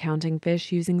working on counting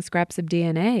fish using scraps of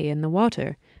DNA in the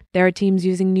water. There are teams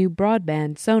using new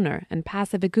broadband, sonar, and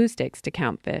passive acoustics to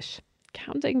count fish.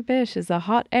 Counting fish is a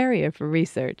hot area for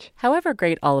research. However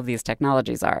great all of these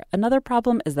technologies are, another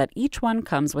problem is that each one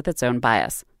comes with its own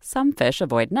bias. Some fish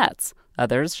avoid nets.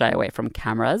 Others shy away from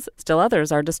cameras. Still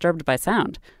others are disturbed by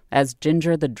sound. As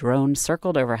Ginger the drone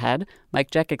circled overhead,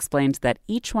 Mike Jeck explained that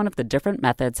each one of the different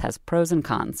methods has pros and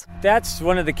cons. That's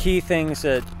one of the key things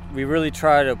that we really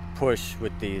try to push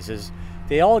with these is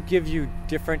they all give you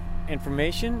different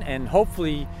information, and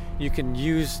hopefully you can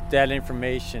use that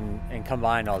information and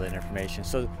combine all that information.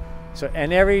 So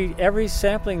and every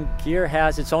sampling gear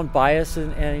has its own bias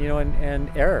and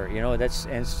error.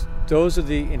 Those are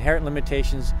the inherent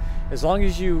limitations. As long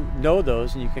as you know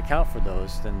those and you can account for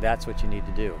those, then that's what you need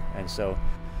to do. And so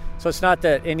it's not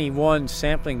that any one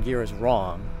sampling gear is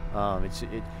wrong.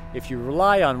 If you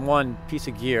rely on one piece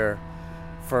of gear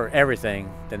for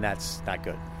everything, then that's not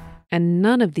good. And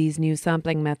none of these new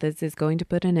sampling methods is going to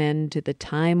put an end to the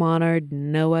time-honored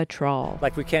NOAA trawl.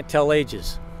 Like we can't tell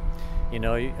ages.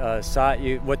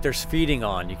 What they're feeding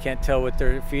on. You can't tell what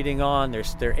they're feeding on,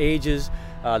 their ages,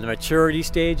 the maturity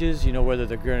stages, whether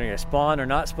they're going to spawn or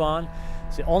not spawn.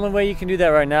 So the only way you can do that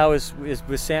right now is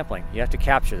with sampling. You have to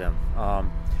capture them.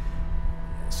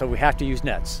 So we have to use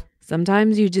nets.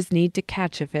 Sometimes you just need to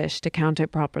catch a fish to count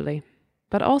it properly.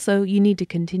 But also, you need to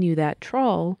continue that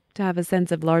trawl to have a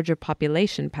sense of larger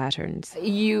population patterns.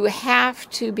 You have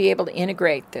to be able to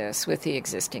integrate this with the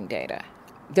existing data.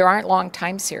 There aren't long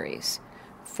time series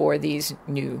for these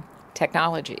new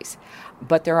technologies,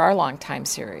 but there are long time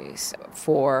series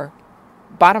for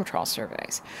bottom trawl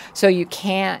surveys. So you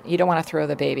don't want to throw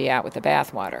the baby out with the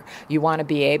bathwater. You want to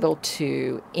be able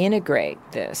to integrate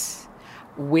this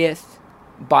with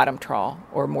bottom trawl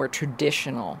or more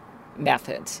traditional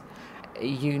methods.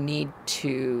 You need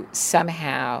to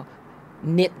somehow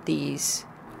knit these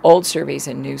old surveys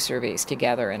and new surveys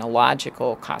together in a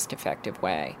logical, cost-effective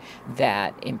way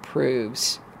that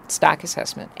improves stock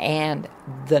assessment and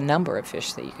the number of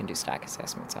fish that you can do stock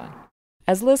assessments on.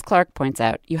 As Liz Clark points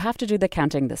out, you have to do the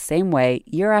counting the same way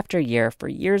year after year for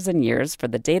years and years for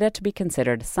the data to be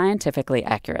considered scientifically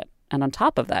accurate. And on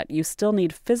top of that, you still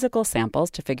need physical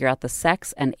samples to figure out the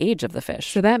sex and age of the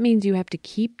fish. So that means you have to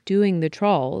keep doing the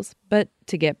trawls, but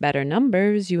to get better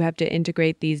numbers, you have to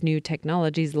integrate these new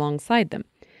technologies alongside them.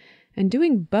 And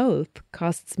doing both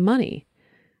costs money,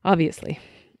 obviously.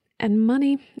 And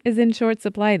money is in short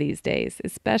supply these days,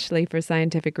 especially for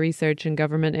scientific research and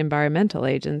government environmental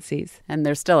agencies. And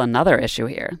there's still another issue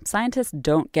here. Scientists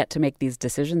don't get to make these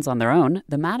decisions on their own.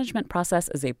 The management process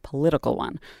is a political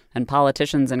one, and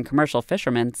politicians and commercial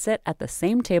fishermen sit at the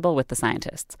same table with the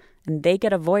scientists, and they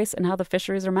get a voice in how the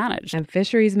fisheries are managed. And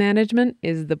fisheries management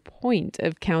is the point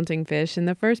of counting fish in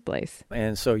the first place.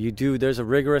 And so you go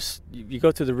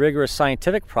through the rigorous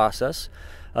scientific process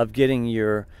of getting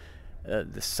your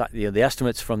the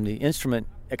estimates from the instrument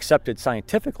accepted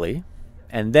scientifically,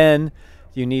 and then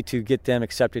you need to get them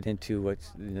accepted into what's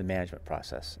the management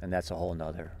process, and that's a whole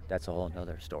nother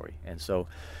story. And so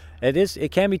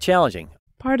it can be challenging.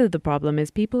 Part of the problem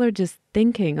is people are just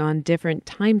thinking on different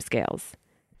timescales.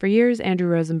 For years, Andrew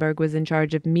Rosenberg was in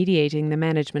charge of mediating the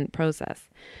management process.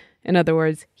 In other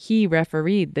words, he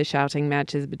refereed the shouting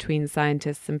matches between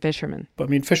scientists and fishermen.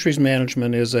 But fisheries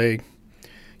management is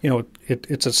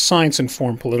it's a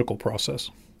science-informed political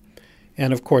process.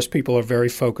 And, of course, people are very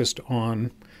focused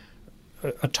on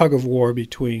a tug-of-war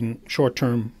between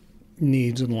short-term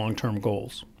needs and long-term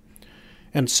goals.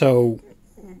 And so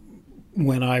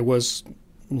when I was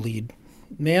lead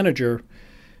manager,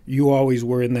 you always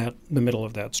were in the middle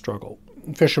of that struggle.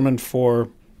 Fishermen, for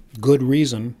good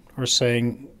reason, are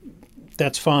saying,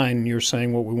 that's fine, you're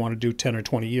saying what we want to do 10 or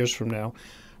 20 years from now.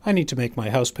 I need to make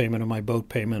my house payment or my boat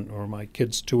payment or my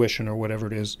kids' tuition or whatever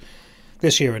it is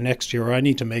this year or next year, or I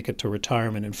need to make it to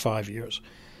retirement in 5 years.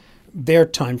 Their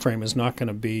time frame is not going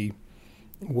to be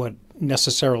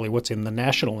what's in the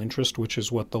national interest, which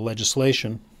is what the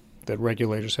legislation that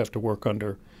regulators have to work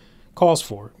under calls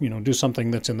for. Do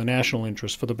something that's in the national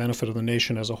interest for the benefit of the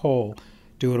nation as a whole.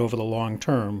 Do it over the long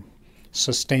term.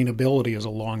 Sustainability is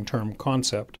a long-term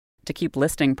concept. To keep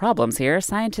listing problems here,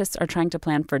 scientists are trying to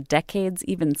plan for decades,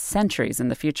 even centuries in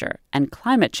the future. And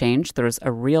climate change throws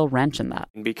a real wrench in that.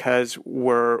 Because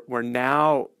we're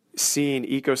now seeing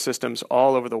ecosystems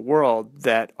all over the world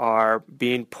that are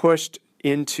being pushed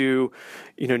into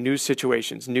new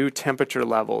situations, new temperature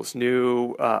levels,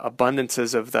 new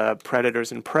abundances of the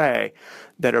predators and prey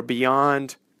that are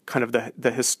beyond kind of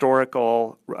the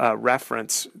historical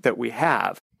reference that we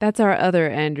have. That's our other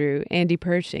Andrew, Andy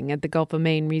Pershing at the Gulf of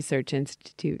Maine Research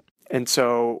Institute. And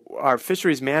so our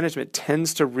fisheries management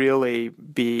tends to really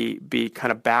be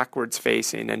kind of backwards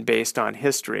facing and based on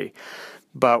history.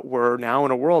 But we're now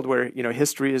in a world where,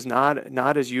 history is not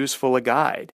as useful a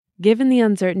guide. Given the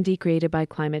uncertainty created by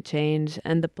climate change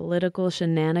and the political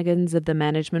shenanigans of the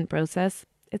management process,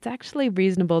 it's actually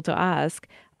reasonable to ask,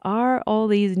 are all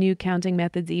these new counting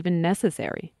methods even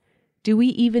necessary? Do we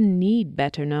even need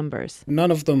better numbers?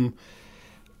 None of them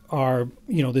are,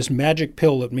 this magic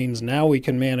pill that means now we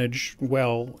can manage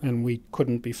well and we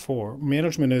couldn't before.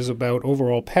 Management is about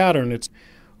overall pattern. It's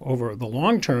over the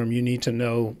long term, you need to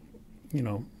know,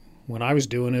 when I was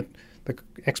doing it, the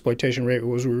exploitation rate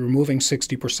was we were removing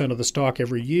 60% of the stock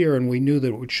every year, and we knew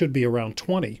that it should be around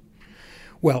 20.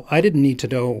 Well, I didn't need to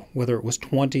know whether it was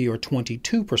 20 or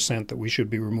 22% that we should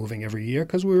be removing every year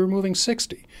because we were removing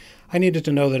 60. I needed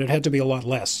to know that it had to be a lot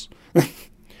less.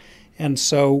 And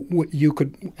so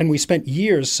we spent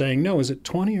years saying, no, is it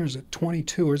 20 or is it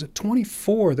 22 or is it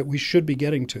 24 that we should be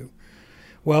getting to?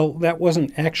 Well, that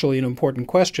wasn't actually an important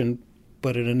question,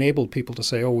 but it enabled people to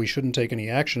say, we shouldn't take any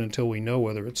action until we know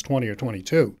whether it's 20 or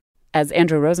 22. As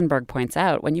Andrew Rosenberg points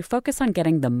out, when you focus on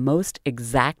getting the most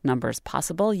exact numbers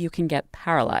possible, you can get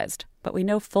paralyzed. But we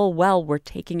know full well we're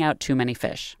taking out too many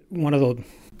fish. One of the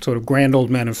sort of grand old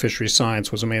men of fisheries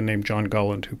science was a man named John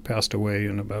Gulland, who passed away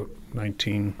in about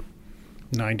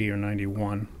 1990 or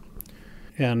 91.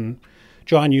 And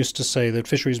John used to say that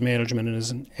fisheries management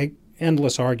is an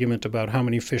endless argument about how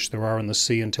many fish there are in the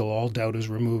sea until all doubt is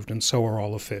removed, and so are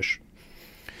all the fish.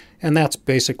 And that's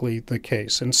basically the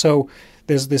case. And so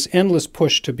there's this endless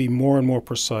push to be more and more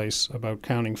precise about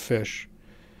counting fish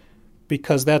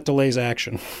because that delays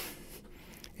action.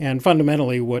 And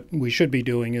fundamentally, what we should be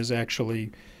doing is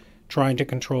actually trying to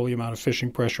control the amount of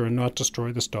fishing pressure and not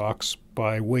destroy the stocks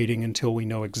by waiting until we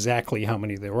know exactly how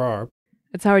many there are.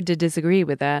 It's hard to disagree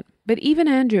with that, but even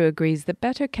Andrew agrees that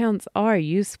better counts are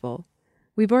useful.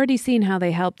 We've already seen how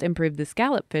they helped improve the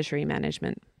scallop fishery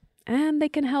management, and they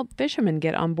can help fishermen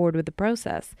get on board with the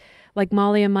process, like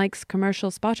Molly and Mike's commercial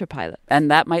spotter pilot.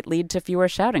 And that might lead to fewer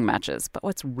shouting matches. But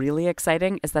what's really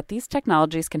exciting is that these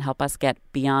technologies can help us get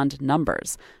beyond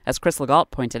numbers. As Chris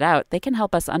Legault pointed out, they can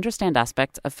help us understand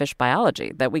aspects of fish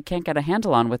biology that we can't get a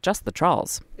handle on with just the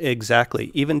trawls. Exactly.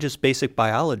 Even just basic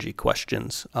biology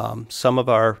questions. Some of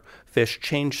our fish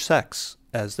change sex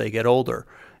as they get older.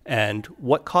 And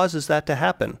what causes that to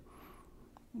happen?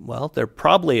 Well, there are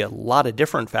probably a lot of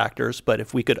different factors, but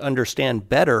if we could understand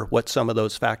better what some of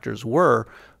those factors were,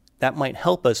 that might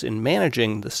help us in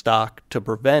managing the stock to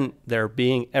prevent there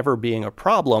ever being a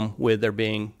problem with there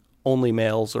being only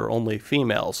males or only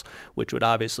females, which would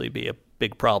obviously be a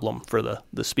big problem for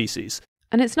the species.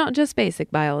 And it's not just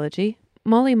basic biology.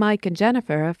 Molly, Mike, and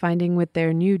Jennifer are finding with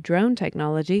their new drone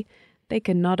technology, they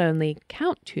can not only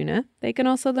count tuna, they can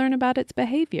also learn about its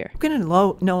behavior. We're going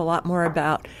to know a lot more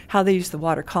about how they use the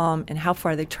water column and how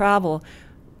far they travel.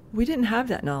 We didn't have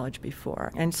that knowledge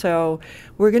before. And so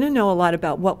we're going to know a lot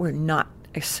about what we're not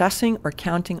assessing or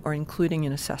counting or including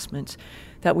in assessments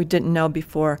that we didn't know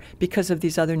before because of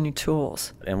these other new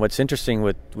tools. And what's interesting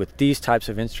with these types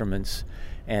of instruments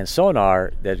and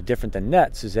sonar that are different than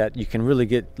nets is that you can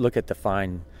really look at the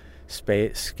fine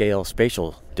scale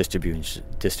spatial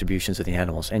distributions of the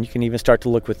animals, and you can even start to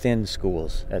look within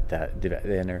schools at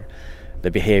the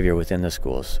behavior within the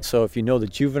schools. So if you know the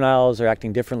juveniles are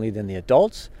acting differently than the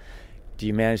adults, do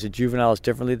you manage the juveniles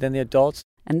differently than the adults?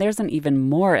 And there's an even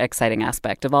more exciting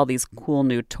aspect of all these cool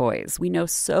new toys. We know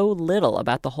so little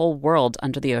about the whole world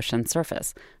under the ocean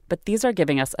surface, but these are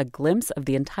giving us a glimpse of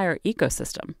the entire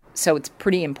ecosystem. So it's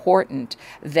pretty important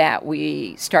that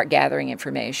we start gathering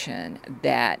information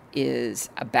that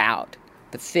is about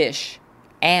the fish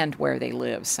and where they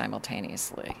live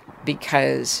simultaneously,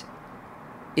 because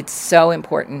it's so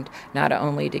important not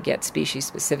only to get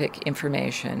species-specific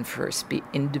information for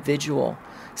individual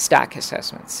stock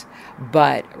assessments,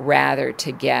 but rather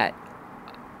to get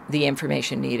the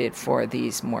information needed for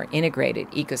these more integrated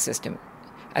ecosystem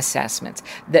assessments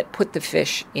that put the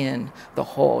fish in the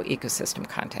whole ecosystem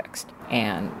context.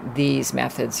 And these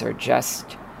methods are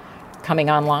just coming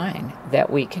online that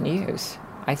we can use.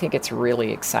 I think it's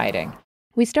really exciting.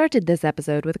 We started this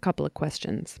episode with a couple of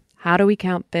questions. How do we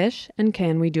count fish, and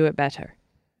can we do it better?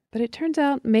 But it turns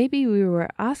out maybe we were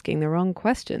asking the wrong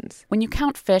questions. When you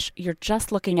count fish, you're just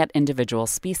looking at individual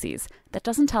species. That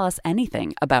doesn't tell us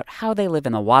anything about how they live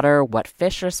in the water, what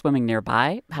fish are swimming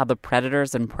nearby, how the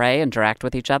predators and prey interact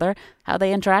with each other, how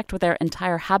they interact with their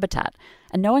entire habitat.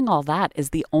 And knowing all that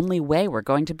is the only way we're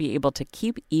going to be able to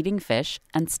keep eating fish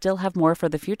and still have more for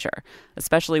the future,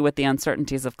 especially with the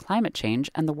uncertainties of climate change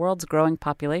and the world's growing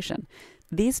population.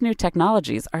 These new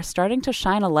technologies are starting to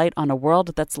shine a light on a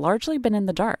world that's largely been in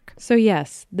the dark. So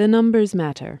yes, the numbers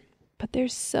matter. But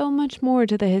there's so much more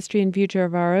to the history and future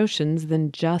of our oceans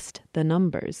than just the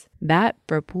numbers. That,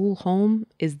 for Poul Holm,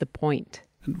 is the point.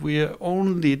 And we are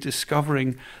only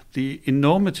discovering the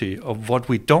enormity of what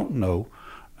we don't know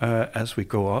as we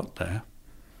go out there.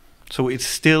 So it's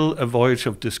still a voyage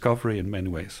of discovery in many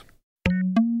ways.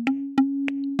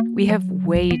 We have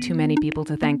way too many people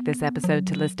to thank this episode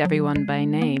to list everyone by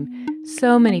name.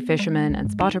 So many fishermen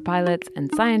and spotter pilots and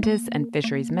scientists and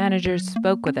fisheries managers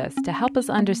spoke with us to help us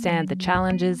understand the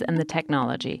challenges and the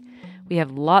technology. We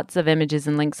have lots of images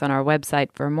and links on our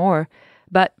website for more.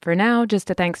 But for now, just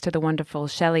a thanks to the wonderful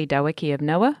Shelley Dawicki of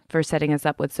NOAA for setting us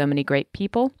up with so many great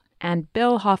people, and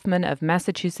Bill Hoffman of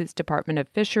Massachusetts Department of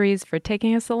Fisheries for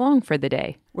taking us along for the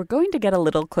day. We're going to get a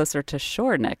little closer to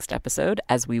shore next episode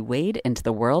as we wade into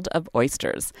the world of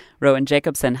oysters. Rowan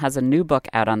Jacobson has a new book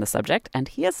out on the subject, and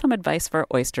he has some advice for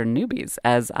oyster newbies,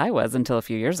 as I was until a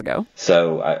few years ago.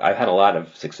 So I've had a lot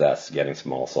of success getting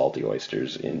small salty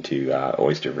oysters into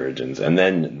oyster virgins, and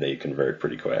then they convert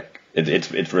pretty quick.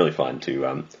 It's really fun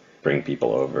to bring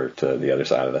people over to the other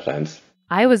side of the fence.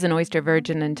 I was an oyster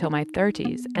virgin until my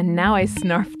 30s, and now I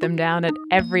snarf them down at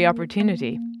every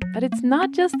opportunity. But it's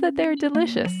not just that they're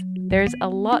delicious. There's a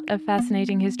lot of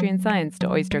fascinating history and science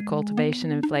to oyster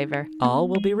cultivation and flavor. All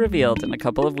will be revealed in a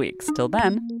couple of weeks. Till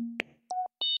then...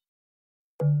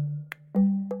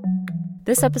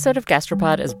 This episode of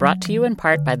Gastropod is brought to you in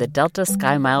part by the Delta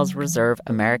SkyMiles Reserve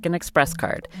American Express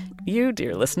card. You,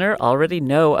 dear listener, already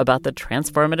know about the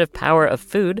transformative power of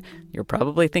food. You're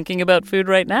probably thinking about food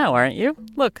right now, aren't you?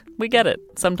 Look, we get it.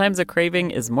 Sometimes a craving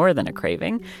is more than a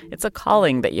craving. It's a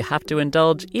calling that you have to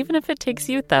indulge, even if it takes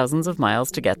you thousands of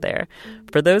miles to get there.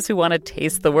 For those who want to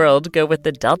taste the world, go with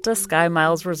the Delta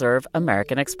SkyMiles Reserve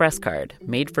American Express card,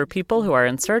 made for people who are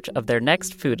in search of their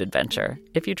next food adventure.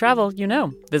 If you travel, you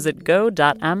know. Visit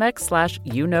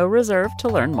go.amex/reserve to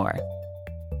learn more.